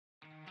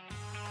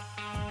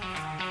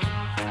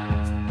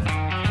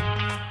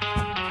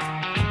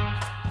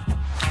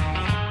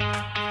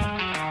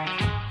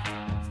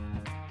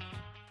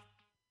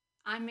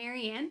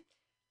Ann.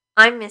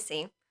 I'm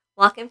Missy.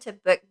 Welcome to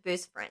Book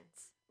Booze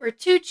Friends. We're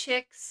two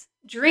chicks,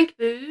 drink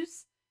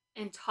booze,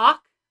 and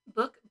talk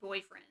book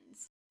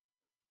boyfriends.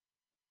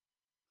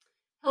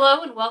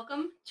 Hello and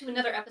welcome to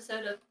another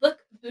episode of Book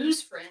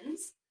Booze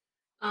Friends.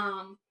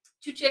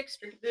 Two chicks,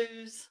 drink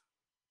booze,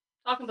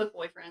 talking book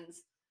boyfriends.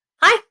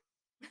 Hi.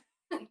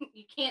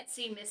 You can't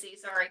see Missy,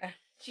 sorry.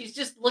 She's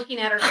just looking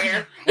at her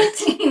hair.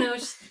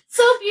 She's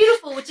so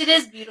beautiful, which it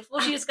is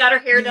beautiful. She just got her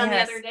hair done the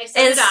other day, so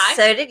did I.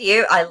 So did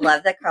you. I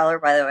love that color,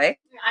 by the way.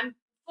 I'm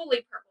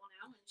fully purple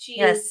now, and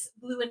she is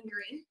blue and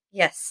green.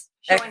 Yes.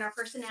 Showing our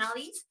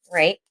personalities.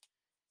 Right.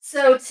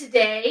 So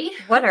today,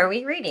 what are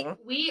we reading?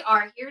 We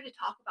are here to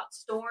talk about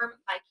Storm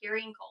by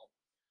Carrie Cole.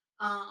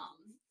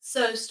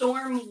 So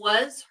Storm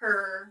was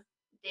her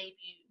debut.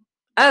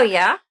 Oh,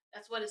 yeah?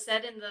 That's what it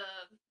said in the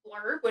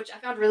blurb, which I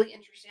found really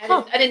interesting.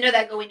 I didn't know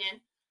that going in.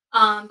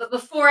 But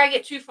before I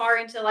get too far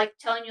into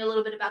telling you a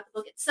little bit about the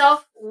book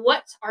itself,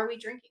 what are we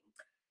drinking?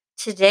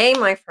 Today,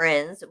 my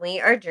friends, we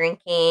are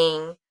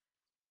drinking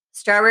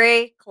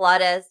strawberry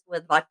coladas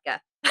with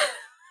vodka.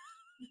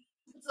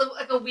 It's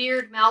like a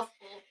weird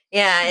mouthful.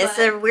 Yeah, it's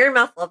a weird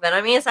mouthful, but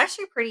I mean, it's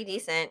actually pretty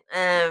decent.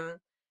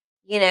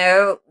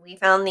 We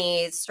found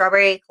these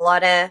strawberry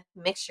colada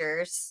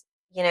mixtures,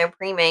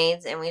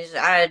 pre-mades, and we just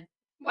added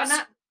why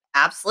not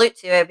Absolute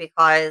to it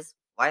because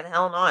why the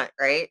hell not,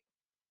 right?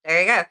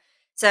 There you go.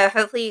 So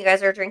hopefully you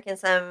guys are drinking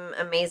some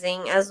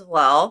amazing as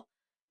well.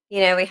 We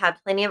had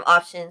plenty of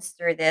options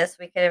through this.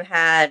 We could have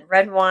had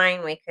red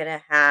wine, we could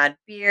have had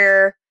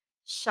beer,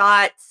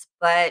 shots,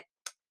 but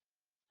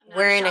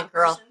we're in a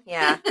girl. Person.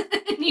 Yeah.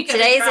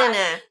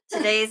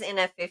 Today's in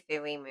a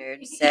foo-foo-y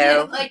mood.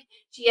 So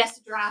she has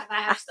to drive.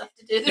 I have stuff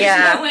to do.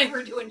 There's no way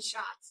we're doing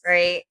shots.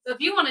 Right. So if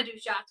you want to do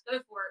shots, go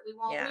for it.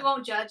 We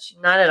won't judge.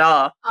 Not at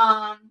all.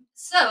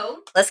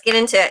 So let's get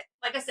into it.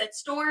 Like I said,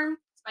 Storm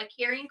by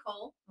Carrie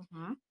Cole.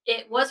 Mm-hmm.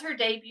 It was her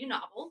debut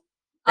novel.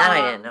 That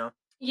I didn't know.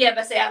 Yeah,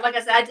 but like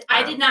I said,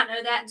 I did not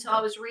know that until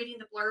I was reading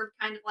the blurb,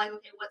 kind of like,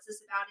 okay, what's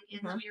this about again?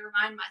 Mm-hmm. Let me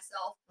remind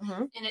myself.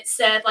 Mm-hmm. And it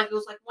said, it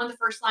was one of the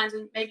first lines,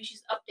 and maybe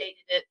she's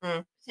updated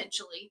it,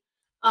 potentially,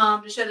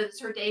 to show that it's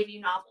her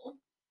debut novel.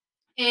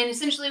 And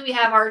essentially, we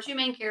have our two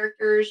main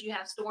characters. You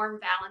have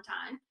Storm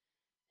Valentine,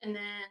 and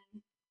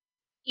then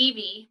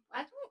Evie.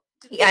 I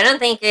don't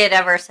think it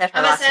ever said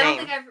her last name. I don't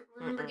think I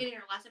remember getting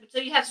her last name. So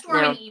you have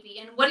Storm and Evie,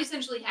 and what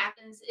essentially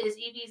happens is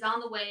Evie's on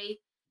the way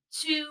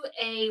to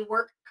a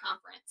work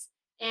conference.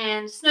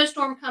 And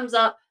Snowstorm comes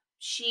up.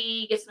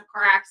 She gets in a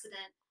car accident.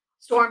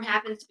 Storm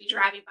happens to be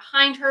driving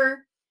behind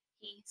her.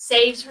 He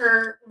saves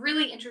her.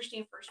 Really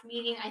interesting first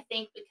meeting, I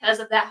think, because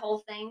of that whole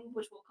thing,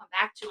 which we'll come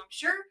back to, I'm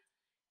sure.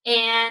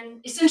 And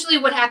essentially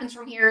what happens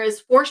from here is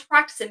forced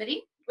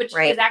proximity, which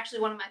is actually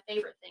one of my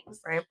favorite things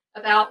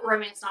about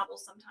romance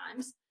novels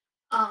sometimes.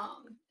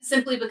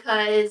 Simply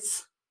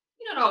because,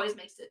 it always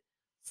makes it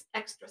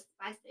extra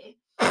spicy.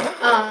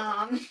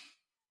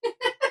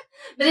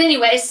 But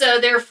anyway, so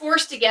they're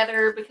forced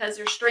together because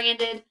they're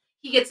stranded.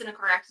 He gets in a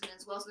car accident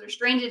as well, so they're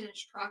stranded in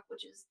his truck,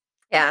 which is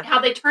how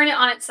they turn it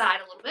on its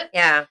side a little bit.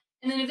 Yeah.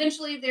 And then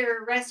eventually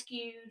they're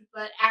rescued,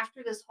 but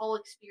after this whole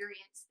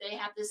experience, they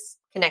have this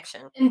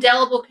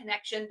indelible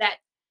connection that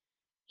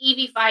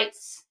Evie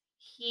fights.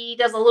 He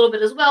does a little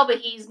bit as well, but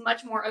he's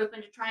much more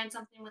open to trying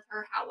something with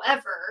her.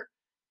 However,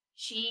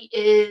 she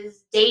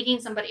is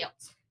dating somebody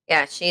else.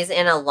 Yeah, she's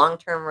in a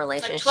long-term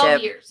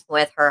relationship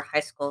with her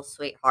high school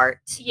sweetheart.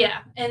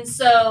 Yeah, and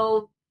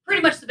so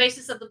pretty much the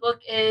basis of the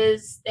book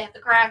is they have the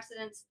car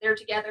accidents, they're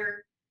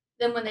together.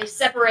 Then when they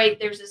separate,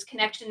 there's this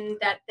connection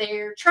that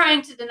they're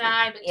trying to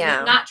deny, but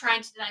not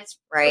trying to deny.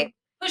 Right.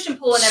 Push and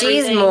pull and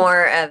everything. She's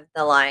more of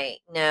the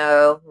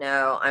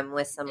no, I'm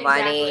with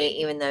somebody,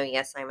 even though,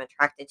 yes, I'm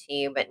attracted to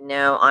you, but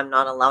no, I'm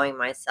not allowing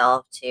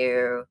myself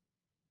to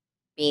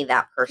be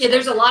that person. Yeah,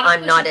 there's a lot of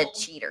I'm not a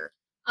cheater.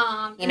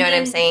 You know what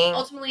I'm saying?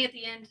 Ultimately, at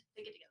the end,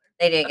 they get together.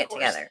 They do get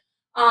together.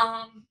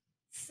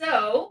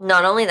 So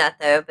not only that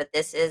though, but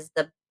this is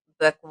the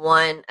book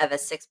 1 of a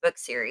 6-book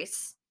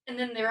series. And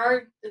then there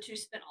are the 2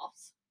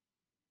 spinoffs.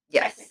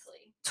 Yes.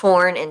 Technically.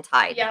 Torn and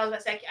Tied. Yeah, I was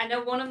gonna say, I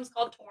know one of them's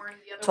called Torn.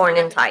 The other Torn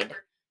and Tied.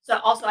 So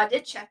also, I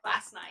did check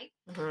last night.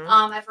 Mm-hmm.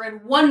 I've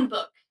read one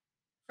book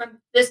from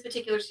this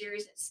particular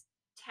series. It's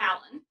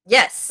Talon.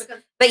 Yes,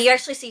 but you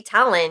actually see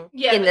Talon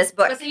in this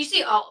book. So you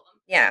see all of them.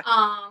 Yeah.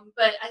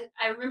 But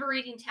I remember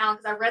reading Talon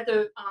because I read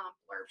the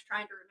blurbs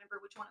trying to remember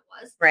which one it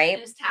was. Right.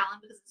 And it's Talon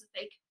because it's a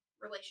fake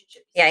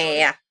relationship.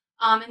 Yeah.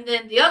 And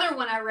then the other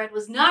one I read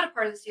was not a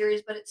part of the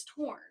series, but it's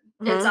Torn.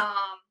 Mm-hmm. It's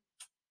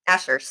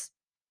Asher's.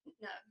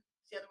 No,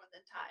 it's the other one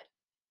than Tied.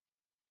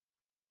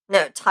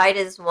 No, Tied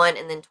is one,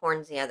 and then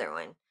Torn's the other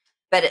one.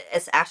 But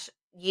it's Asher.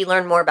 You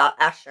learn more about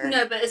Asher.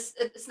 No, but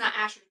it's not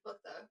Asher's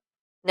book though.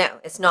 No,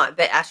 it's not.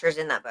 But Asher's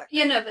in that book.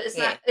 Yeah, no, but it's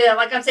not. Yeah,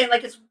 like I'm saying,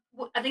 it's.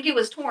 I think it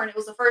was Torn. It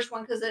was the first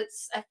one because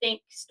it's, I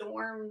think,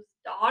 Storm's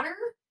daughter.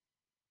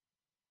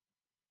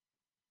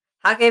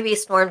 How can it be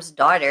Storm's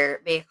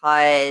daughter?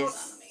 Because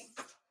hold on, let me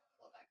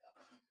pull it back up.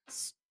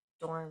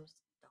 Storm's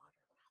daughter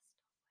passed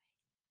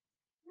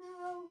away.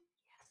 No.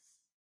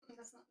 Yes.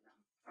 That's not. No.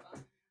 Hold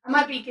on. I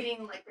might be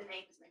getting like the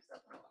names mixed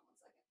up. Hold on 1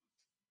 second.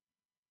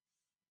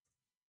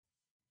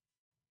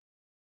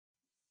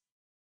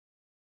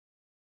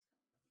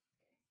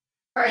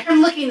 All right,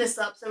 I'm looking this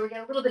up, so we're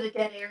getting a little bit of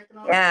dead air at the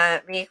moment. Yeah,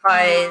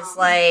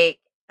 because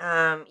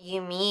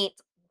you meet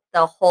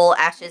the whole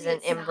Ashes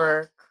and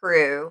Ember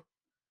crew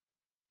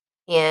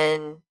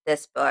in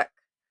this book,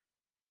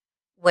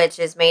 which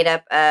is made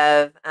up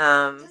of It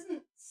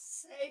doesn't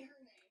say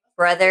her name.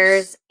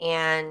 brothers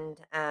and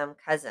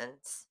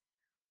cousins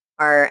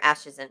are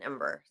Ashes and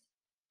Ember.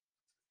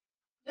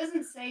 It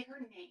doesn't say her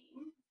name,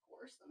 of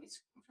course. I'm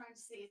trying to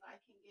see if I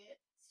can get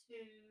to.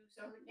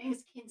 So her name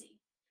is Kinsey.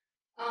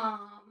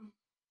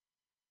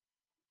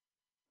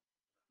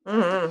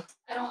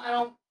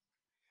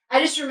 I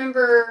just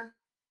remember.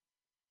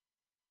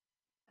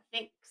 I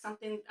think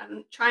something.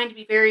 I'm trying to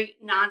be very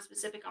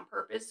non-specific on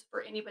purpose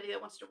for anybody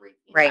that wants to read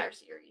the entire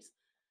series.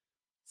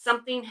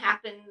 Something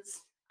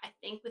happens, I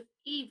think, with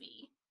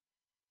Evie.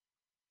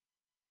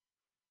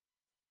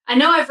 I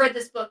know I've read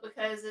this book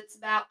because it's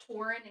about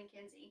Torrin and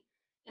Kinsey,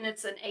 and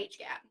it's an age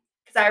gap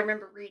because I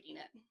remember reading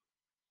it.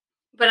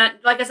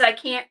 But like I said, I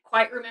can't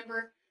quite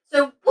remember.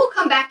 So we'll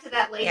come back to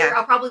that later. Yeah.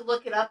 I'll probably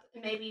look it up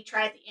and maybe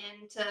try at the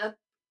end to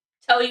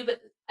tell you.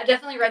 But I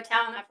definitely read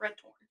Talon. I've read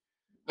Torn.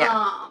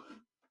 Yeah.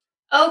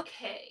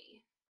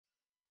 Okay.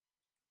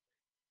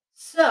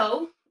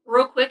 So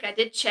real quick, I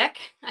did check.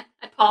 I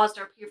paused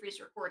our previous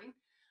recording.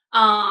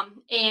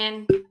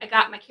 And I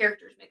got my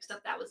characters mixed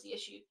up. That was the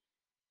issue.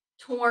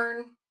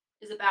 Torn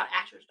is about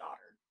Asher's daughter.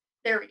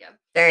 There we go.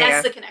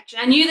 That's the connection.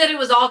 I knew that it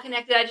was all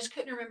connected. I just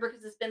couldn't remember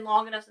because it's been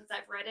long enough since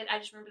I've read it. I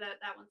just remember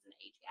that one's an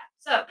age gap.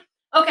 So,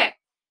 okay.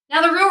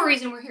 Now the real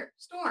reason we're here.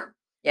 Storm.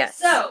 Yes.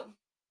 So,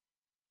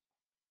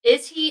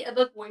 is he a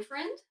book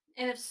boyfriend?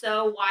 And if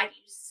so, why do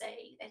you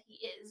say that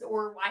he is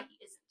or why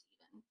he isn't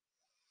even?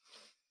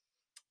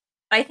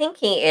 I think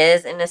he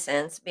is in a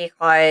sense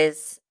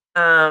because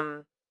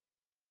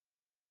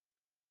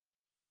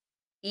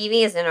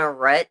Evie is in a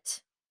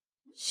rut.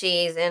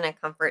 She's in a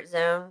comfort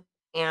zone,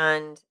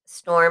 and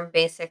Storm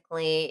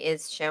basically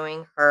is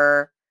showing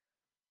her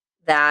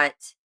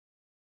that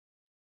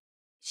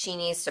she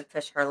needs to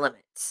push her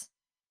limits.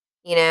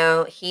 You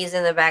know, he's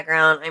in the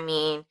background. I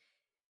mean,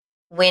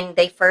 when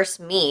they first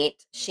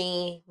meet,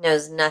 she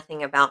knows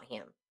nothing about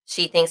him.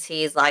 She thinks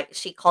he's like,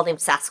 she called him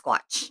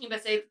Sasquatch. You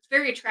must say it's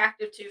very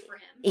attractive too for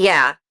him.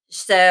 Yeah.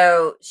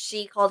 So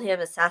she called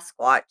him a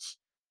Sasquatch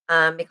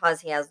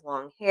because he has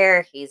long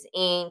hair, he's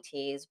inked,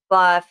 he's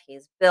buff,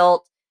 he's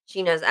built.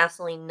 She knows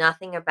absolutely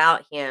nothing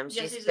about him.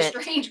 Yes, he's a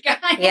strange guy.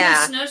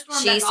 Yeah. In a snowstorm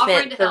She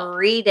spent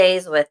 3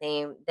 days with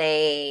him.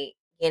 They,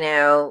 you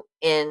know,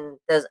 in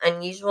those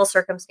unusual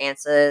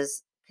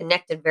circumstances,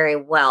 connected very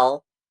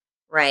well,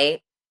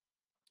 right?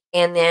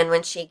 And then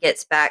when she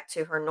gets back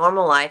to her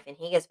normal life and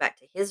he gets back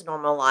to his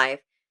normal life,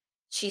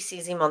 she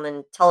sees him on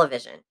the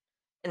television.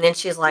 And then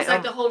she's like, it's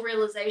like the whole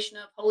realization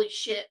of, holy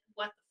shit,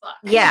 what the fuck?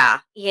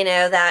 Yeah, you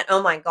know, that,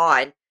 oh my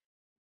God,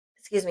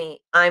 excuse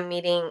me, I'm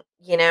meeting,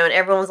 you know, and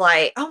everyone's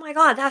like, oh my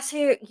God, that's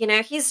who, you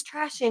know, he's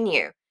trashing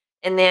you.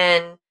 And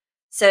then,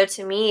 so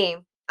to me,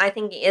 I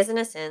think he is in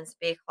a sense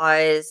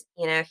because,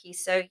 you know,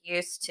 he's so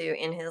used to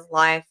in his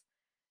life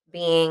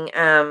being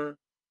a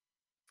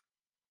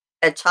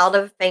child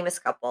of a famous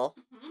couple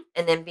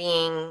and then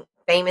being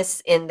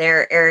famous in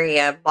their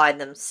area by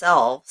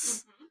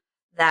themselves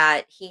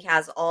that he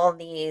has all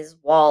these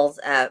walls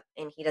up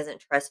and he doesn't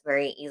trust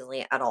very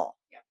easily at all.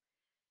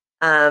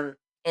 And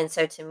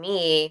so to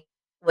me,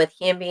 with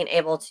him being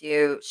able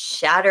to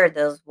shatter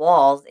those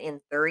walls in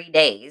 3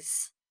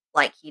 days,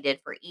 like he did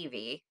for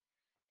Evie,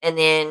 and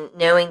then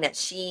knowing that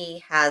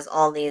she has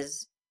all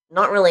these,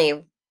 not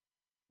really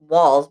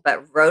walls,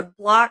 but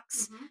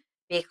roadblocks,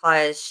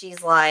 because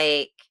she's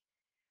like,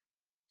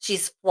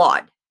 she's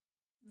flawed.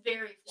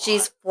 Very flawed.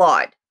 She's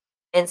flawed.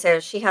 And so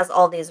she has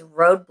all these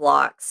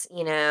roadblocks,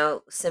 you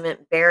know,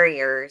 cement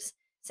barriers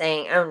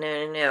saying, "Oh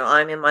no, no, no,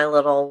 I'm in my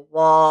little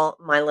wall,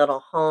 my little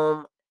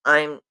home.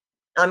 I'm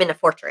in a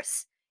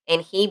fortress."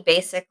 And he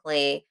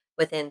basically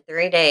within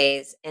 3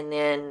 days, and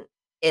then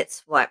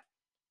it's what?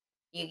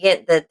 You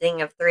get the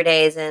thing of 3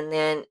 days, and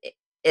then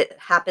it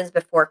happens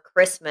before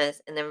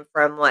Christmas, and then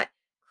from what?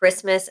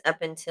 Christmas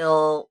up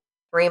until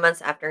 3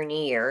 months after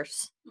New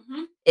Year's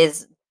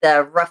is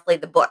roughly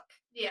the book.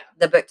 Yeah.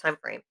 The book time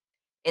frame.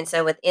 And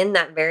so within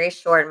that very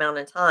short amount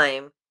of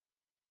time,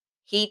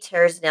 he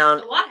tears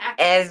down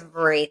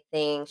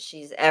everything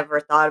she's ever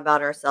thought about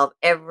herself,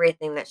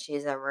 everything that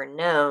she's ever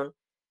known,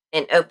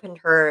 and opened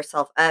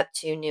herself up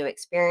to new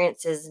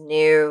experiences,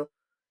 new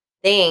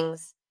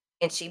things,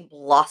 and she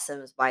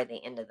blossoms by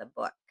the end of the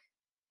book.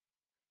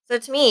 So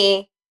to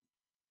me,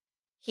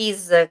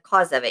 he's the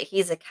cause of it.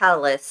 He's a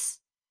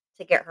catalyst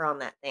to get her on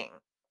that thing.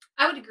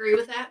 I would agree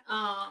with that.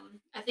 I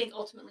think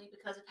ultimately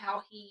because of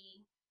how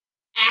he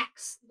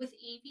acts with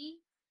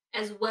Evie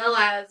as well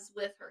as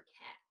with her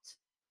cat.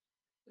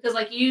 because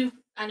like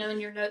I know in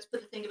your notes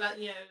put the thing about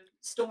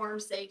Storm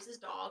saves his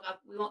dog.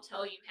 We won't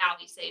tell you how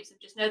he saves him.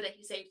 Just know that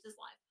he saves his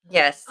life.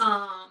 Yes.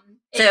 And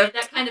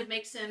that kind of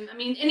makes him. I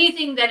mean,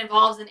 anything that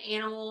involves an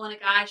animal and a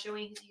guy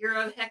showing his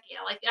hero, heck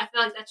yeah! Like I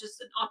feel like that's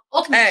just an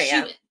ultimate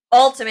shoe-in.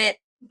 Ultimate.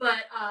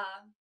 But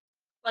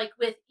like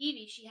with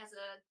Evie, she has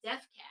a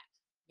deaf cat.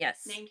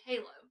 Yes. Named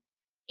Halo,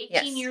 18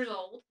 yes. years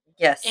old.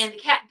 Yes. And the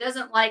cat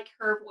doesn't like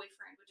her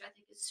boyfriend, which I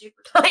think is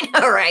super. I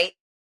know, right?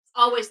 It's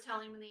always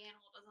telling when the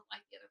animal doesn't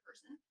like the other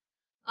person.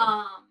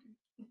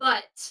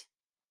 But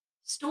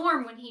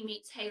Storm, when he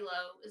meets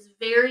Halo, is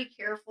very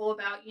careful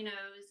about,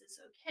 is this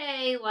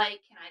okay? Like,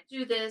 can I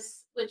do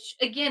this? Which,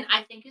 again,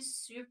 I think is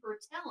super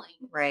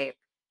telling. Right.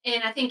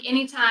 And I think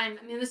anytime,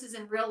 I mean, this is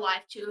in real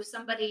life too. If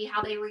somebody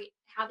how they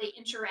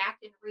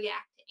interact and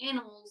react to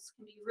animals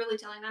can be really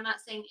telling. I'm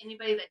not saying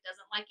anybody that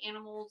doesn't like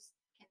animals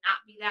cannot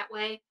be that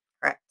way.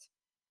 Correct.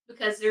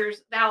 Because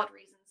there's valid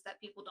reasons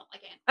that people don't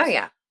like animals. Oh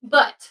yeah.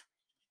 But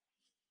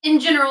in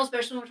general,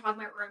 especially when we're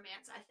talking about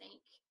romance, I think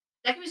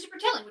that can be super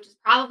telling, which is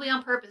probably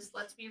on purpose.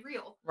 Let's be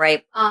real.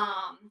 Right.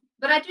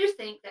 But I do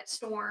think that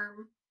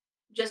Storm,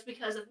 just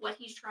because of what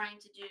he's trying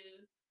to do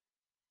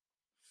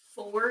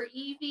for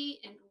Evie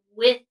and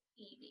with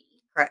Evie,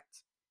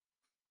 correct,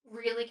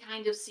 really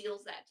kind of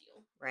seals that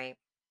deal. Right.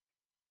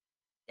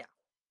 Yeah.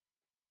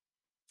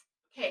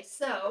 Okay,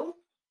 so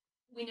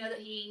we know that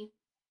he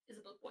is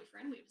a book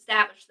boyfriend. We've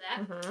established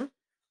that. Mm-hmm.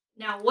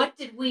 Now, what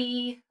did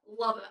we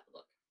love about the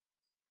book?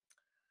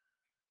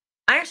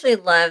 I actually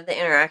love the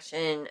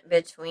interaction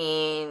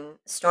between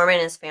Storm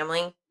and his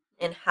family,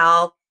 and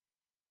how,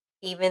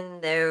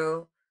 even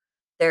though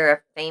they're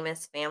a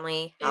famous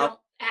family, they don't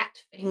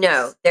act famous.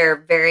 No, they're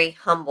very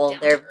humble.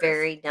 They're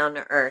very down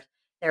to earth.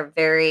 They're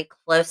very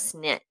close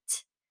knit.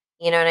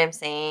 You know what I'm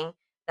saying?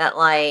 That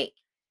like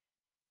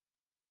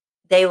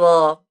they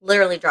will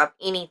literally drop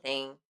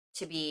anything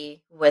to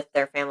be with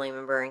their family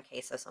member in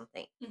case of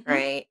something,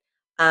 right?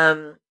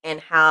 And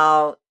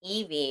how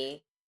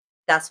Evie,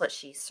 that's what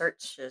she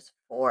searches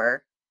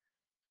for.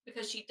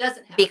 Because she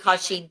doesn't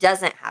have she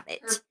doesn't have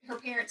it. Her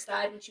parents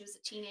died when she was a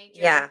teenager.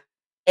 Yeah.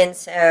 And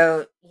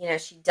so,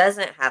 she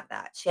doesn't have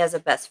that. She has a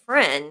best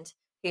friend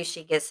who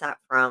she gets that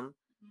from,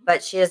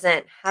 but she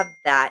doesn't have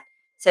that.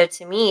 So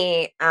to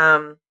me,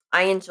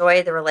 I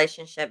enjoy the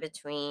relationship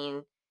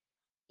between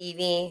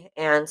Evie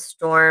and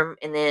Storm,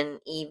 and then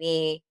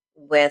Evie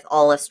with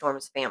all of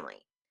Storm's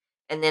family.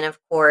 And then, of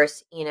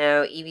course,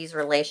 Evie's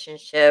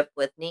relationship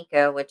with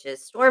Nico, which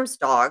is Storm's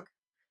dog,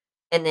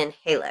 and then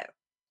Halo.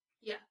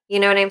 Yeah. You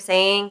know what I'm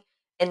saying?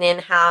 And then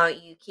how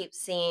you keep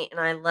seeing, and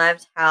I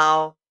loved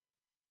how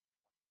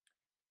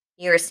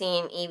you were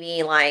seeing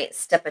Evie like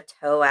step a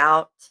toe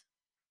out,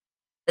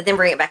 but then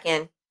bring it back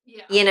in.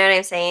 Yeah. You know what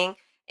I'm saying?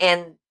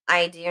 And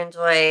I do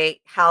enjoy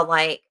how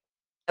like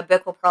a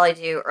book will probably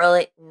do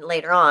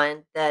later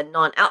on, the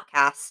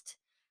non-outcast,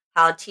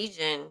 how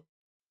Tijin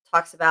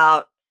talks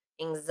about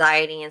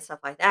anxiety and stuff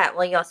like that.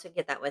 Well, you also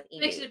get that with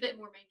Evie. Makes it a bit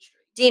more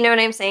mainstream. Do you know what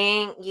I'm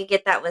saying? You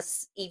get that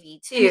with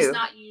Evie too. And it's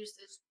not used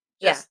as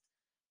just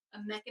a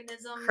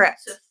mechanism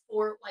Correct. to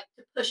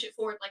push it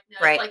forward. Like, no,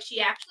 right. Like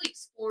she actually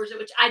explores it,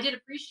 which I did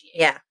appreciate.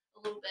 Yeah. A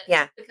little bit.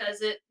 Yeah.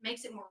 Because it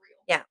makes it more real.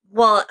 Yeah.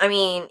 Well, I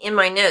mean, in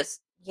my notes,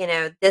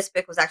 this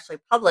book was actually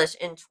published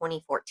in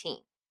 2014.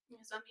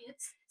 So I mean,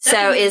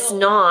 it's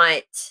old.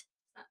 not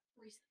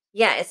Recent.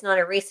 Yeah, it's not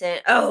a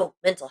recent,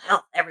 mental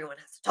health, everyone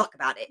has to talk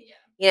about it.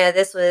 Yeah.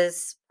 This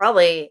was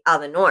probably out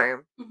of the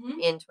norm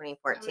in 2014.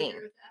 I would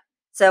agree with that.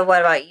 So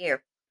what about you?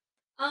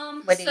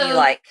 What did you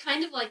like?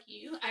 Kind of like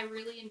you, I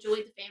really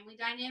enjoyed the family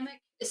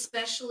dynamic,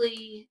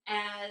 especially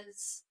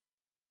as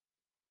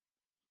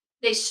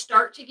they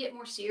start to get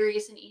more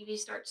serious and Evie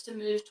starts to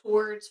move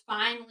towards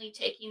finally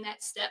taking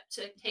that step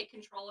to take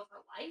control of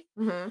her life.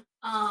 Mm-hmm.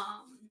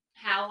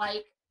 How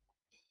like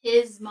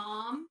his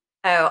mom,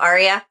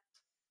 Arya,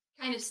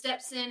 kind of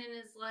steps in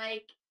and is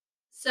like,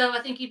 so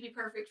I think you'd be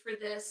perfect for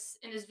this,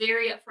 and is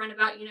very upfront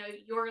about,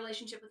 your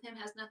relationship with him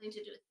has nothing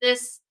to do with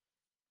this.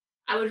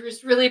 I would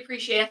just really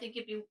appreciate, I think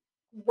it'd be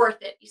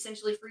worth it,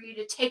 essentially, for you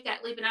to take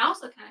that leap. And I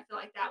also kind of feel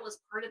like that was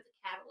part of the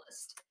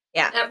catalyst.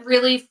 Yeah. That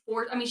really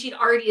she'd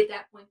already at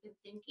that point been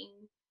thinking,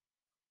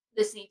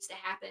 this needs to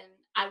happen.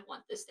 I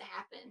want this to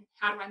happen.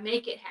 How do I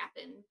make it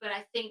happen? But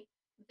I think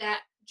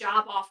that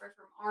job offer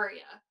from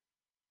Arya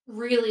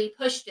really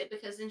pushed it,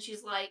 because then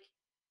she's like,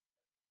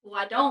 well,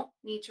 I don't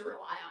need to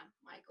rely on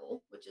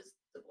Michael, which is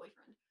the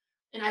boyfriend,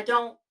 and I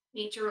don't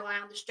need to rely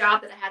on this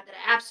job that I had that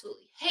I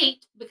absolutely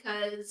hate,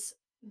 because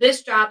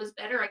this job is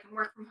better. I can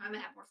work from home. I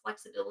have more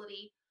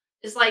flexibility.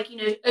 It's like,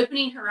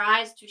 opening her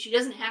eyes to, she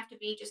doesn't have to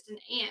be just an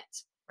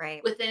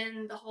ant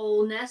within the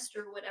whole nest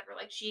or whatever.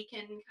 Like, she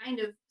can kind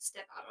of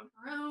step out on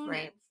her own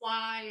and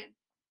fly and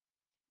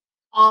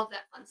all of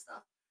that fun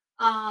stuff.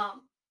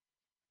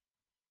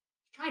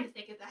 Trying to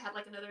think if I had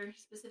like another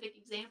specific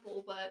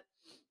example, but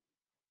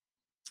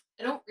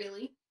I don't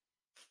really.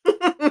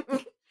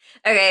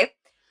 Okay.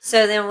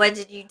 So then what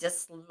did you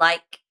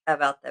dislike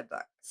about the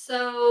book?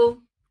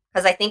 So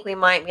because I think we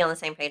might be on the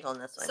same page on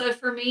this one. So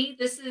for me,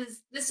 this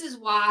is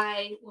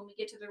why when we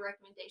get to the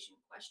recommendation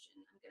question,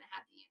 I'm going to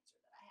have the answer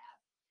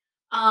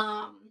that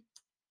I have.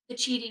 The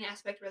cheating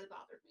aspect really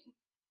bothered me.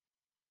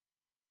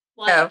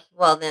 Oh,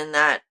 well, then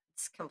that's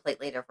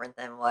completely different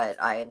than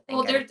what I am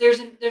well,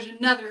 thinking. there's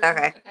another.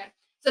 Okay.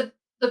 So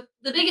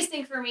the biggest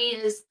thing for me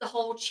is the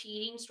whole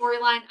cheating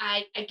storyline.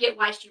 I get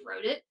why she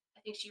wrote it. I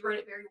think she wrote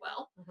it very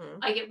well.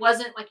 Mhm. Like it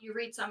wasn't like you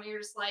read something, you're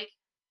just like,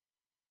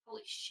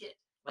 holy shit.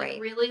 Like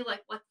Right. really?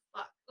 Like what the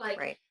fuck? Like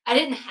Right. I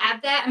didn't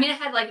have that. I mean, I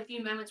had like a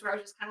few moments where I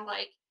was just kind of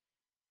like,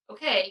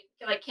 okay,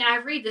 like can I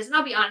read this? And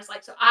I'll be honest,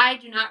 like so I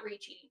do not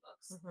read cheating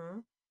books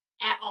Mhm.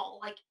 at all.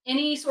 Like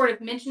any sort of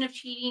mention of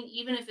cheating,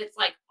 even if it's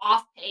like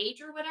off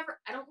page or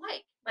whatever, I don't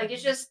like. Like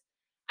it's Mhm. just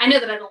I know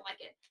that I don't like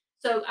it.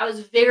 So I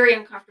was very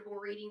uncomfortable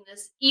reading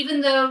this,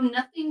 even though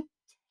nothing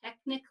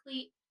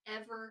technically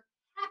ever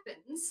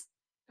happens.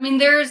 I mean,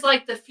 there's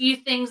like the few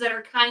things that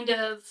are kind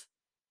of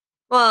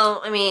Well,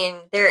 I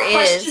mean, there is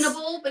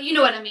questionable, but you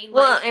know what I mean.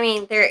 Well, Like, I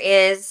mean, there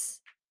is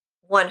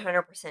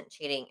 100%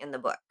 cheating in the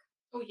book.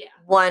 oh yeah,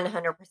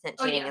 100%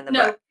 oh cheating yeah. in the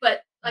No, book.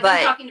 but like I'm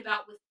But talking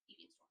about with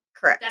Evie Storm.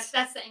 correct. That's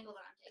the angle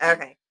that I'm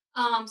taking.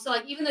 Okay. So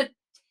like even though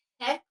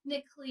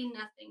technically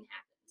nothing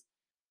happens.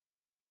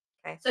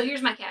 Okay. So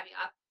here's my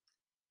caveat.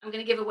 I'm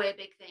gonna give away a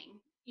big thing.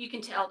 You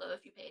can tell though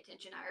if you pay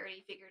attention. I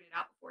already figured it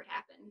out before it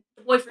happened.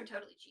 The boyfriend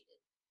totally cheated.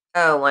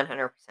 Oh,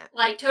 100%.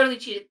 Like totally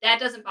cheated. That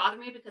doesn't bother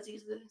me because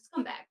he's a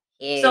scumbag.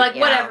 He, So like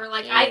yeah, whatever.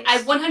 Like I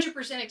he's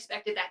 100%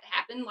 expected that to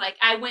happen. Like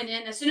I went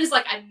in as soon as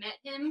like I met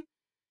him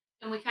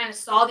and we kind of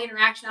saw the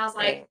interaction. I was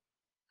like, right.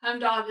 home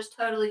dog is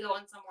totally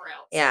going somewhere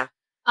else. Yeah.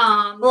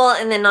 Well,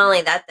 and then not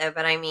only that though,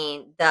 but I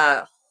mean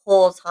the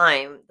whole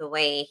time the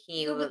way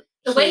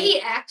the way he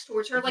acts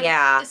towards her, like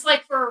yeah, it's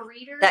like for a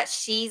reader that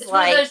she's it's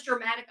like one of those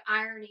dramatic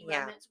irony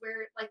Yeah. moments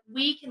where like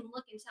we can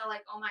look and tell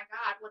like, oh my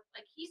god, what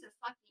like he's a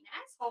fucking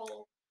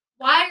asshole.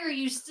 Why are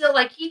you still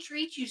like he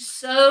treats you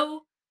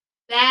so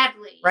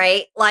badly,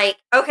 right? Like,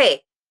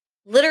 okay,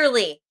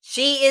 literally,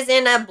 she is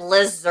in a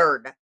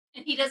blizzard.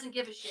 and he doesn't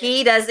give a shit.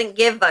 He doesn't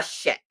give a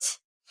shit.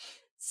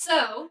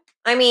 So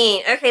I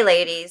mean, okay,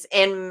 ladies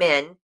and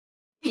men,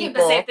 you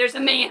people, say if there's a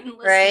man listening,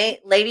 right?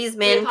 Ladies,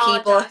 men, people,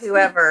 apologize.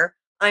 whoever.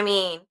 I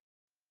mean,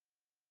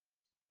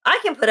 I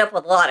can put up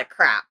with a lot of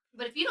crap.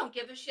 But if you don't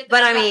give a shit,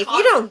 But I mean, if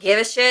you don't give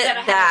a shit that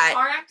I had a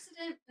car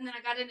accident and then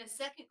I got in a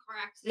second car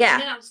accident, Yeah.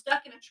 and then I'm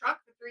stuck in a truck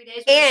for 3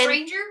 days with a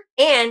stranger,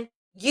 and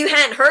you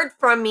hadn't heard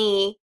from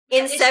me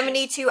in issues.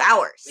 72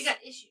 hours. We got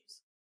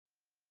issues.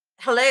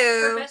 Hello.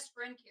 Her best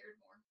friend cared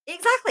more.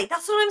 Exactly.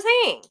 That's what I'm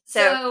saying.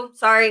 So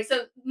sorry.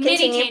 So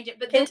mini tangent,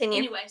 but Continue.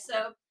 Anyway,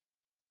 so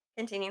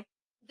Continue.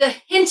 the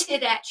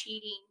hinted at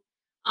cheating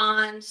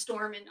on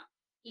Storm and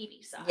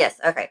Evie's side. Yes.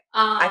 Okay.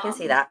 I can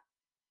see that.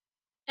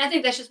 I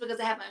think that's just because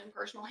I have my own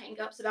personal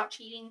hangups about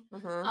cheating,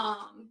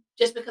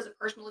 just because of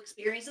personal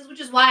experiences, which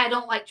is why I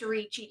don't like to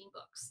read cheating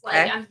books.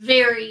 Like I'm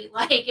very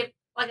like if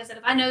I said,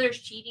 if I know there's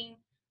cheating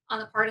on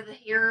the part of the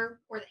hero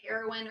or the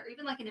heroine, or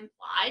even like an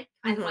implied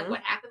kind of like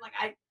what happened, like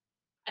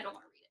I don't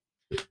want to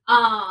read it.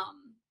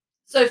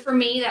 So for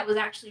me, that was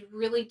actually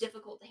really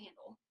difficult to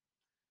handle.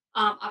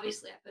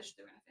 Obviously, I pushed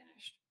through and I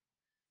finished,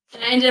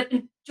 and I ended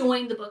up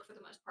enjoying the book for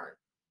the most part,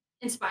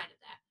 in spite of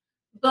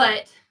that.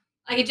 But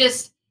like it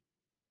just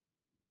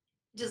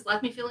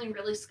left me feeling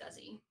really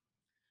scuzzy.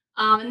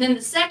 And then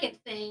the second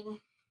thing,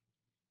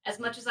 as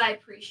much as I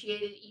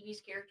appreciated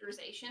Evie's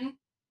characterization,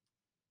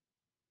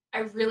 I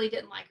really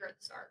didn't like her at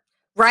the start.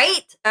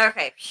 Right?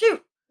 Okay.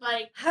 Shoot.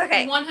 Like,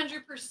 okay.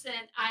 100%,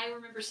 I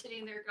remember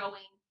sitting there going,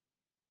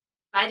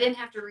 if I didn't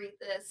have to read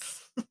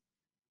this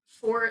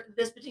for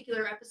this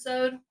particular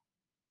episode,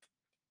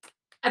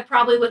 I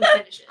probably wouldn't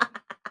finish it.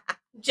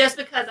 Just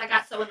because I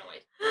got so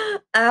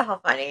annoyed. Oh,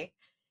 how funny.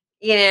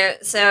 You know,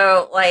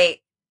 so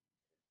like,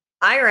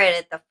 I read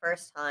it the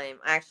first time.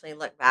 I actually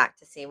looked back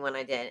to see when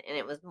I did, and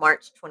it was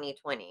March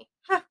 2020.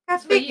 Huh,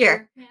 that's a big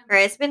year. Yeah.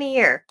 Right? It's been a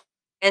year.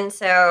 And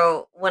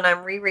so when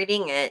I'm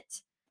rereading it,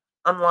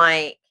 I'm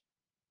like,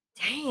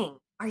 dang,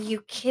 are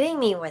you kidding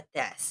me with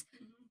this?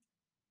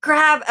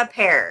 Grab a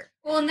pair.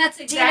 Well, and that's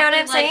exactly Do you know what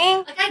I'm saying?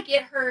 Like I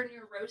get her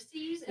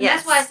neuroses, and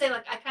that's why I say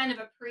like I kind of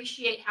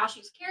appreciate how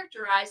she's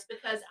characterized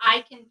because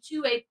I can to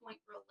a point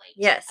relate.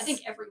 Yes, I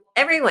think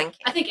everyone can.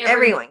 I think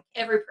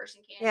every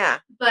person can. Yeah,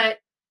 but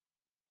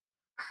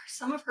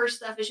some of her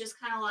stuff is just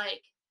kind of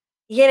like,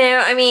 you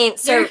know, I mean,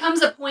 so there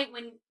comes a point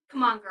when,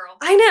 come on, girl.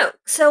 I know.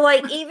 So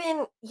like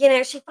even, you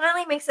know, she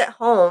finally makes it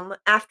home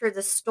after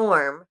the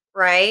storm,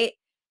 right?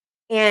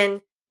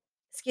 And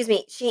excuse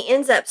me, she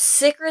ends up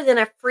sicker than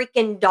a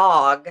freaking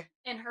dog.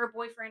 And her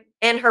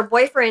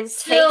boyfriend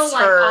still takes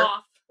her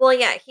off. Well,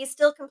 yeah, he's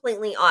still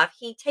completely off.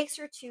 He takes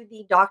her to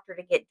the doctor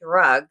to get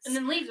drugs, and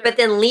then leaves her. But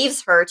then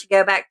leaves her to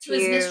go back to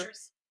his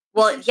mistress.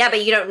 Well, yeah,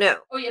 but you don't know.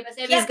 Oh yeah,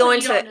 but he's going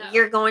to.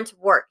 You're going to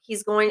work. He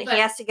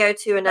has to go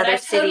to another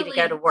city to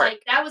go to work.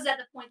 Like, that was at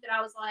the point that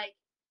I was like,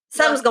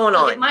 something's going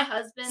on. My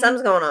husband.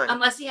 Something's going on.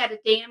 Unless he had a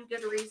damn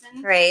good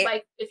reason, right?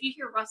 Like if you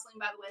hear rustling,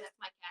 by the way, that's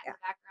my cat in the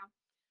background.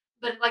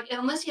 But like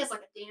unless he has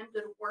like a damn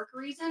good work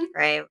reason,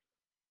 right?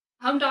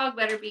 Home dog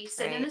better be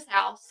sitting in Right. his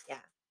house, Yeah.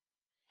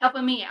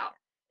 helping me out.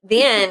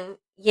 Then,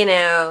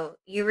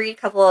 you read a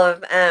couple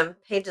of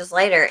pages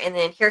later, and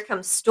then here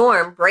comes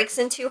Storm, breaks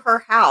into her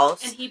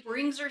house, And he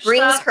brings her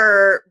brings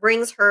stuff.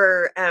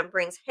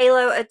 brings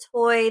Halo a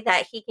toy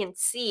that he can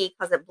see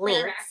because it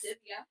blinks. Interactive,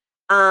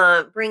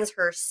 yeah. Brings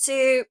her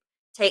soup,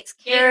 takes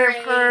care of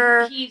Gatorade.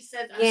 her. He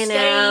says, "I'm you staying.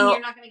 know You're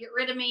not going to get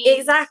rid of me."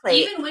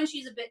 exactly, Even when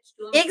she's a bitch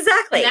to him.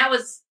 exactly. And that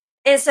was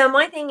And so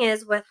my thing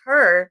is with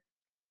her,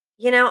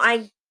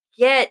 I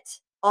get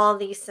all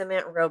these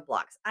cement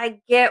roadblocks. I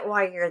get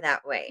why you're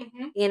that way.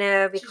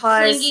 she's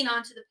Because clinging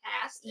onto the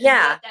past and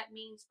Yeah. what that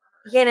means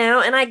for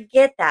her. and I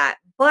get that.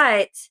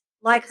 But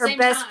like the her same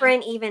best time,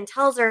 friend even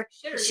tells her,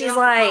 Shit her, get she's off the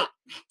like, top.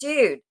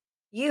 dude,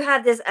 you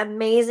have this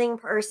amazing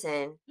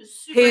person Who's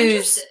super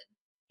interested.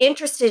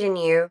 interested in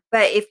you,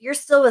 but if you're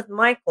still with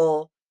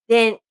Michael,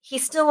 then he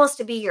still wants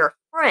to be your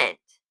friend.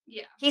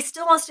 Yeah. He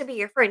still wants to be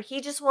your friend.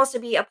 He just wants to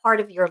be a part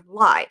of your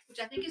life. Which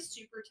I think is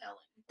super telling.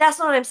 That's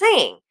what I'm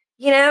saying.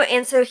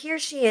 And so here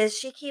she is.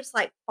 She keeps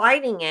like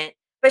fighting it,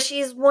 but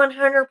she's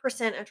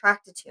 100%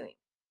 attracted to him.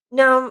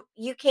 No,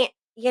 you can't,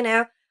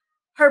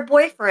 her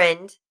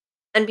boyfriend,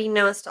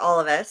 unbeknownst to all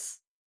of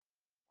us,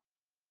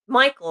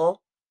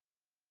 Michael,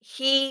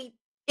 he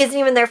isn't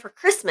even there for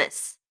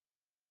Christmas.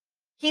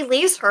 He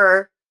leaves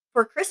her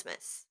for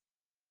Christmas.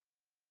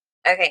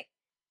 Okay.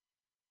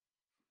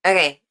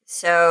 Okay.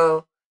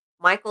 So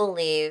Michael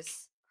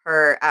leaves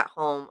her at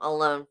home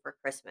alone for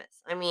Christmas.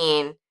 I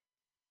mean,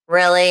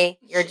 really?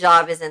 Your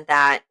job isn't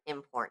that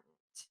important.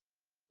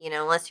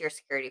 Unless you're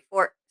security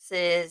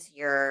forces,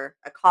 you're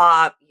a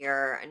cop,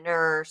 you're a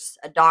nurse,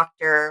 a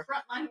doctor.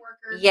 Frontline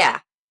worker. Yeah.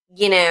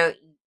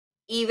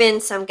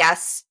 Even some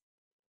gas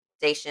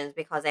stations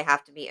because they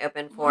have to be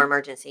open for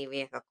emergency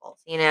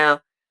vehicles,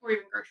 Or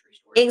even grocery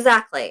stores.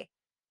 Exactly.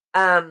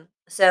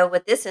 So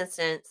with this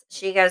instance,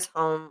 she goes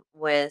home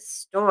with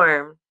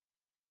Storm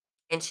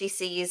and she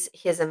sees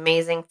his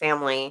amazing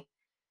family,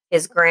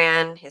 his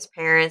his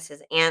parents,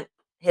 his aunt,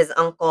 his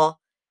uncle.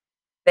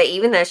 But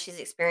even though she's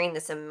experiencing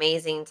this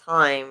amazing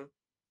time,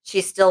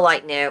 she's still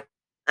like, nope,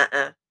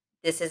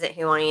 this isn't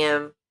who I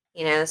am.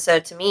 So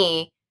to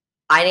me,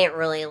 I didn't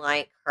really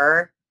like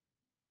her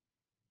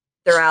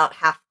throughout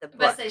half the book.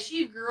 But say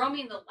she grew on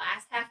me in the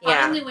last half.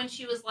 Yeah. Finally, when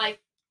she was like,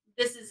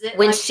 "This is it."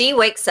 When like, she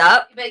wakes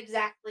up.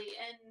 Exactly,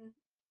 and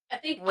I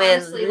think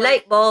When honestly,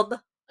 light bulb.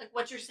 Like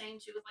what you're saying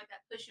too, with like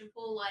that push and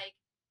pull, like.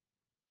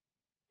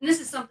 And this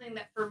is something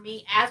that for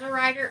me as a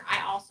writer,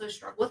 I also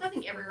struggle with. I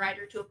think every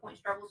writer to a point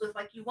struggles with.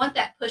 Like you want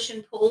that push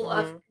and pull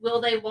of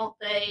will they, won't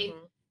they,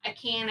 I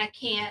can, I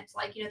can't,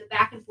 like, the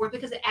back and forth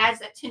because it adds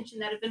that tension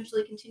that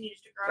eventually continues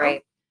to grow.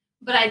 Right.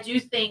 But I do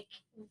think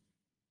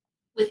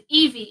with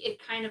Evie, it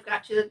kind of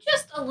got to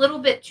just a little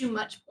bit too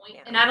much point.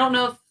 Yeah. And I don't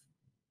know if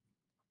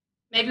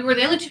maybe we're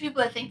the only two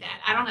people that think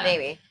that. I don't know.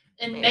 Maybe.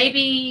 And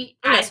maybe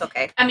that's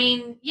okay. I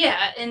mean,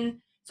 yeah, and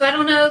so I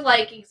don't know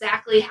like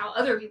exactly how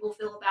other people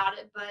feel about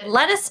it, but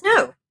let us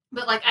know.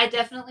 But like I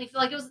definitely feel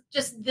like it was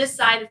just this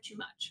side of too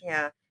much.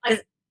 Yeah.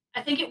 Like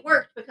I think it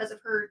worked because of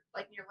her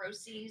like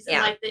neuroses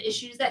and like the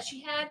issues that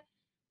she had.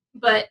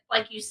 But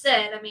like you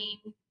said, I mean,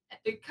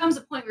 there comes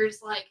a point where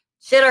it's like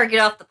shit or get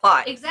off the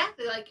pot.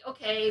 Exactly. Like,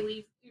 okay,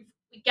 we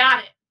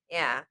got it.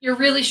 Yeah. You're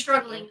really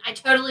struggling. I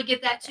totally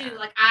get that too. Yeah.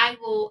 Like I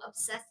will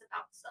obsess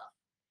about stuff.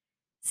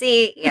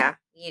 See, yeah,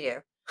 you do.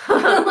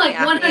 Like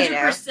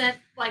 100%,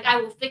 like I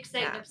will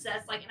fixate and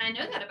obsess, like, and I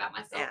know that about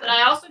myself. But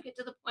I also get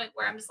to the point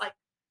where I'm just like,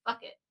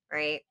 fuck it,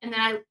 right? And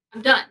then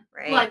I'm done,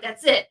 right? Like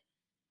that's it.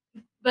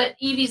 But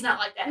Evie's not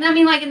like that, and I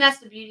mean, like, and that's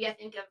the beauty I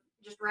think of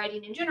just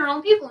writing in general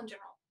and people in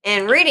general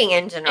and reading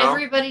in general.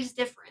 Everybody's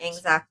different,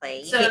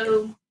 exactly.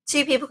 So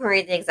two people can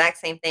read the exact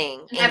same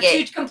thing and have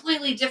two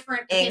completely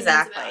different opinions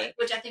exactly about it,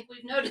 which I think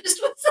we've noticed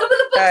with some of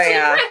the books we've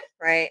read.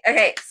 Right.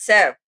 Okay,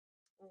 so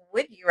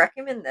would you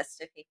recommend this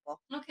to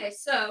people? Okay,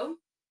 so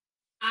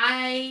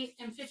I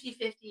am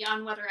 50-50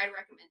 on whether I'd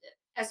recommend it.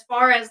 As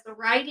far as the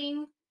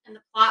writing and the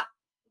plot,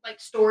 like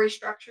story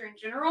structure in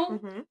general, 100%.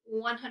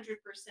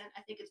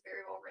 I think it's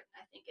very well written.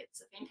 I think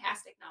it's a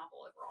fantastic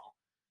novel overall.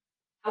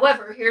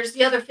 However, here's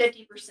the other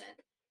 50%.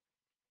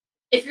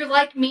 If you're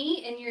like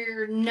me and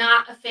you're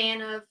not a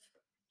fan of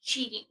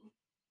cheating,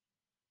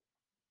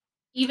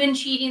 even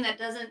cheating that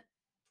doesn't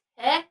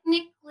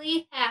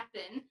technically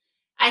happen,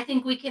 I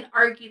think we can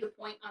argue the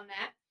point on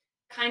that.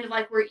 Kind of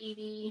like where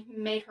Evie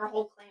made her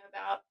whole claim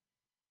about,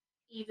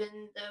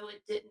 even though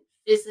it didn't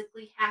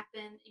physically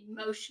happen,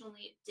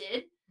 emotionally it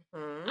did.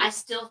 I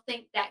still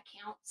think that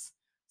counts.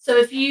 So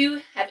if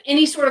you have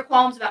any sort of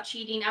qualms about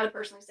cheating, I would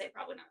personally say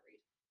probably not read.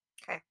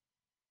 Okay.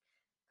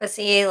 But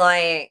see,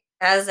 like,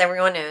 as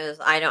everyone knows,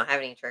 I don't have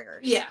any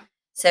triggers. Yeah.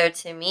 So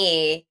to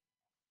me,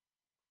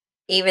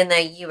 even though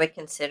you would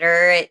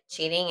consider it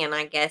cheating, and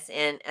I guess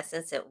in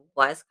essence it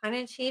was kind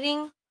of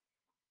cheating,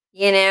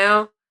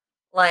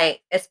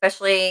 like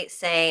especially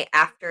say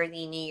after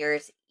the New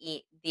Year's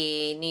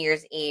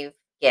Eve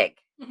gig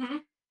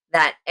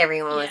that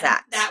everyone was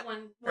at. That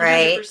one, 100%.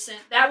 Right?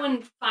 That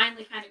one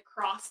finally kind of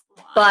crossed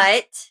the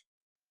line.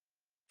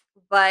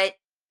 But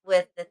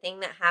with the thing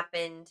that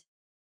happened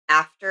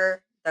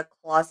after the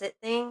closet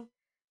thing,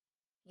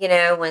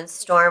 when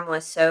Storm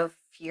was so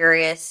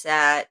furious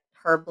at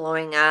her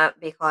blowing up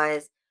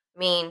because, I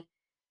mean,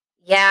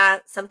 yeah,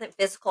 something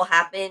physical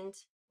happened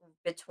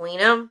between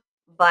them,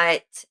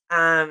 but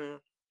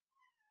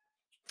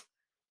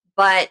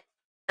but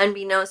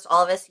unbeknownst to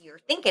all of us, you're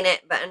thinking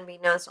it, but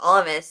unbeknownst to all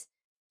of us,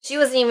 she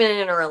wasn't even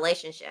in a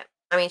relationship.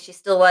 I mean, she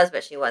still was,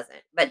 but she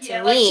wasn't. But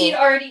to like she'd me,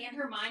 already in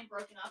her mind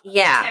broken up.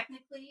 Yeah.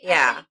 Technically,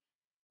 yeah. I think.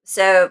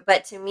 So,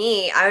 but to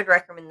me, I would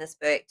recommend this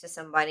book to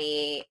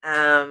somebody,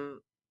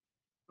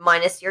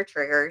 minus your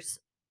triggers,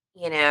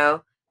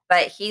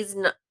 but he's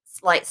not,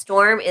 like,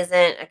 Storm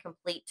isn't a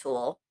complete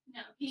tool.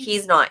 No,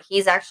 He's not.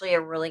 He's actually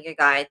a really good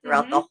guy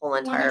throughout the whole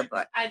entire 100%.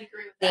 book. I'd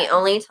agree with The that.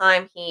 only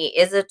time he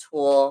is a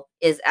tool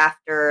is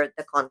after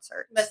the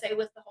concert. But say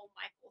with the whole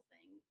Michael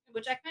thing,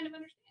 which I kind of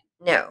understand.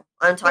 No,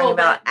 I'm talking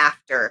about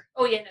after.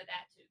 Oh yeah, no,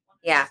 that too. 100%.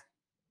 Yeah.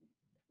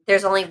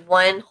 There's only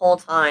one whole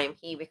time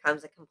he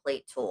becomes a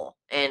complete tool,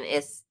 and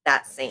it's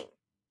that scene,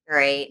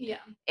 right? Yeah.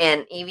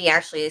 And Evie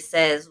actually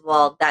says,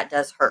 "Well, that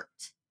does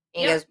hurt."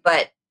 And he goes,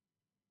 "But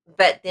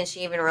then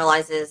she even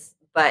realizes,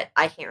 but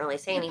I can't really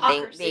say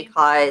anything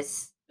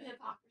because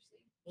hypocrisy.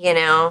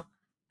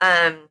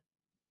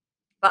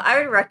 But I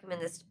would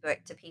recommend this book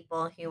to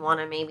people who want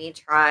to maybe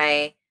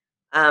try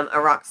a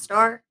rock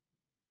star,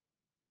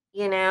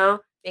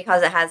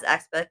 because it has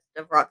aspects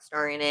of rock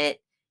star in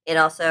it. It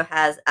also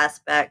has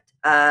aspect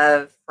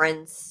of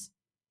friends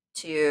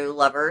to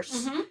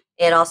lovers. Mm-hmm.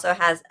 It also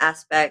has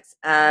aspects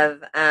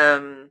of,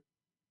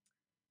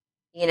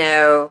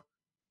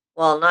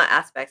 well, not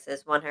aspects,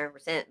 is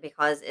 100%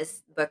 because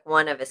it's book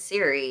one of a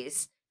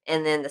series.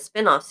 And then the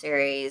spin-off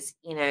series,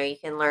 you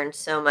can learn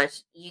so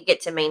much. You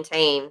get to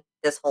maintain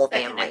this whole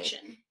That family.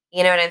 connection.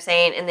 You know what I'm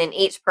saying? And then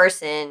each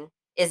person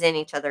is in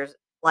each other's,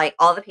 like,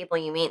 all the people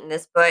you meet in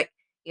this book,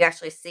 you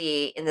actually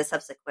see in the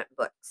subsequent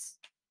books.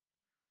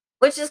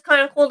 Which is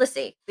kind of cool to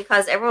see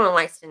because everyone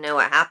likes to know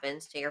what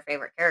happens to your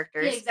favorite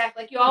characters. Yeah,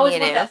 exactly. Like you always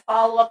want that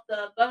follow-up,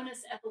 the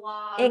bonus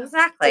epilogue.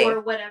 Exactly. Or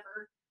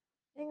whatever.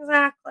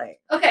 Exactly.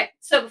 Okay,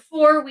 so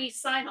before we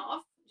sign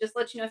off, just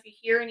let you know if you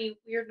hear any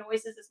weird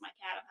noises, it's my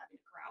cat. I'm having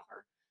to corral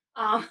her.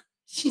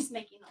 She's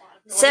making a lot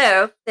of noise.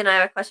 So, then I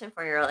have a question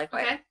for you really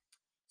quick. Okay.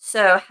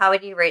 So, how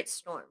would you rate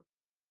Storm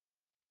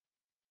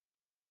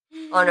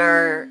on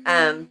our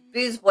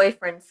booze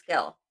boyfriend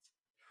scale?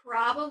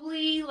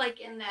 Probably like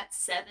in that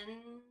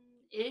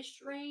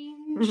 7-ish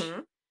range.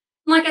 Mm-hmm.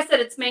 Like I said,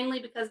 it's mainly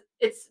because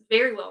it's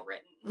very well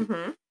written.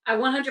 Mm-hmm. I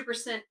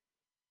 100%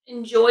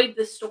 enjoyed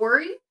the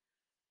story.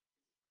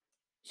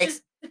 It's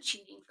just the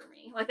cheating for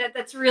me. Like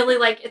that's really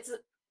like it's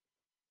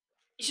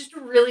just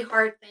a really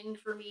hard thing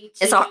for me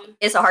to.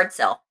 It's a hard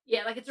sell.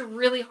 Yeah, like it's a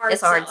really hard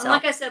sell. And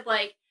like I said,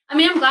 like I'm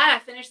glad I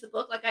finished the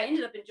book. Like I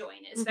ended up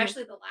enjoying it,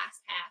 especially the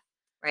last half.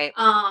 Right.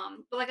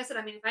 But like I said,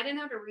 if I didn't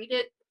have to read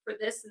it for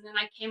this, and then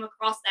I came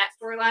across that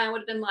storyline, I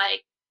would have been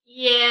like,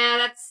 yeah,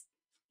 that's.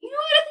 You know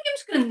what? I think I'm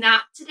just gonna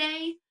not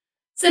today,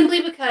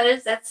 simply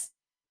because that's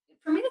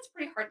for me. That's a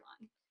pretty hard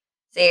line.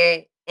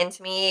 See, and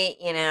to me,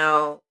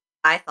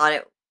 I thought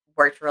it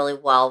worked really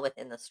well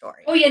within the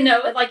story. Oh yeah, no,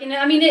 it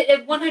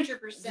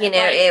 100%.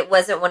 It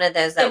wasn't one of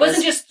those that it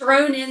wasn't just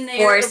thrown in there,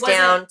 forced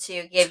down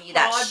to give you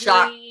that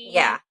shock.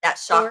 Yeah, that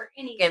shock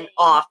and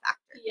awe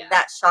factor. Yeah.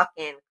 That shock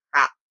and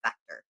crap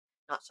factor,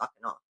 not shock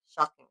and awe,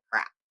 shock and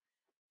crap.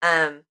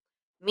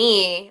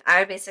 Me, I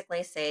would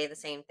basically say the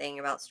same thing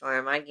about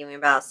Storm. I'd give me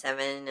about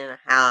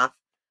 7.5.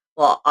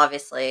 Well,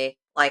 obviously,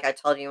 like I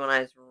told you when I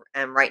was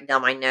writing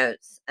down my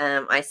notes,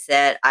 I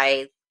said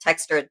I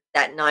texted her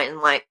that night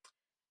and like,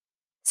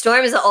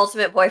 Storm is the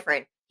ultimate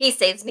boyfriend. He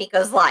saves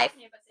Miko's life.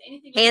 Yeah,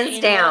 hands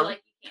down.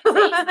 Like, you can't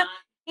say he's not.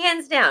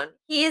 Hands down.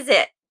 He is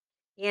it.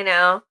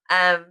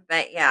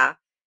 But yeah.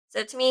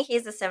 So to me,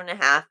 he's a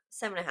 7.5.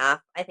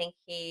 7.5. I think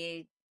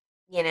he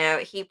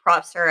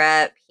props her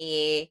up.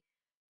 He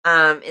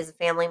is a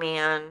family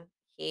man.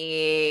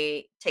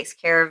 He takes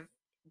care of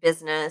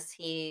business.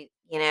 He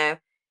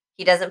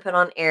doesn't put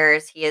on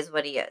airs. He is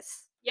what he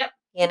is. Yep.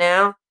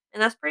 And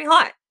that's pretty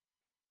hot.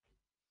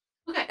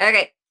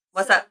 Okay.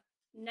 What's up?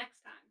 Next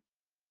time.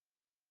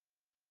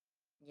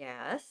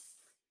 Yes.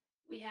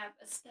 We have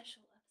a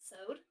special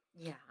episode.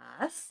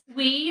 Yes.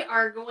 We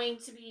are going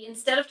to be,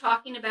 instead of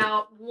talking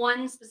about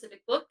one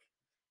specific book,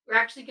 we're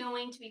actually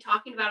going to be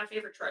talking about our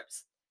favorite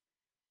tropes.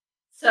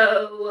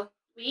 So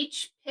we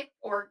each pick,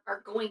 or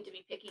are going to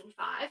be picking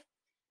 5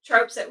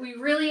 tropes that we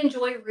really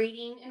enjoy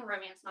reading in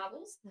romance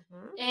novels,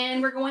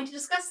 and we're going to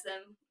discuss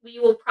them. We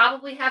will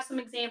probably have some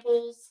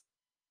examples.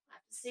 We'll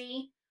have to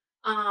see.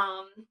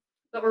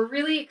 But we're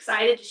really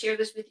excited to share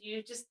this with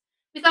you. Just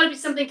we thought it'd be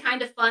something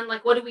kind of fun,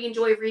 like what do we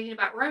enjoy reading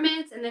about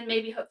romance, and then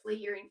maybe hopefully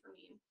hearing from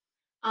you.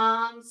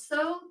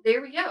 So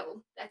there we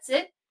go. That's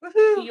it.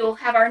 Woohoo! You'll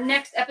have our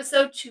next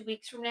episode 2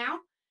 weeks from now.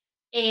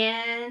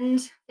 And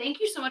thank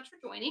you so much for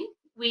joining.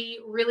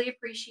 We really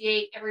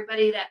appreciate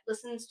everybody that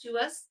listens to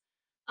us.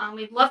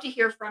 We'd love to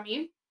hear from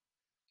you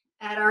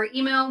at our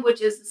email,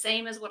 which is the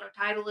same as what our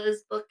title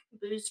is,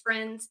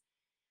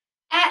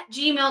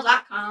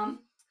 bookboozefriends@gmail.com.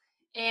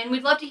 And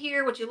we'd love to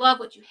hear what you love,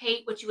 what you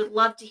hate, what you would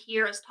love to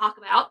hear us talk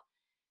about.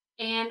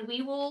 And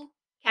we will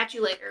catch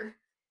you later.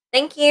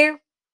 Thank you.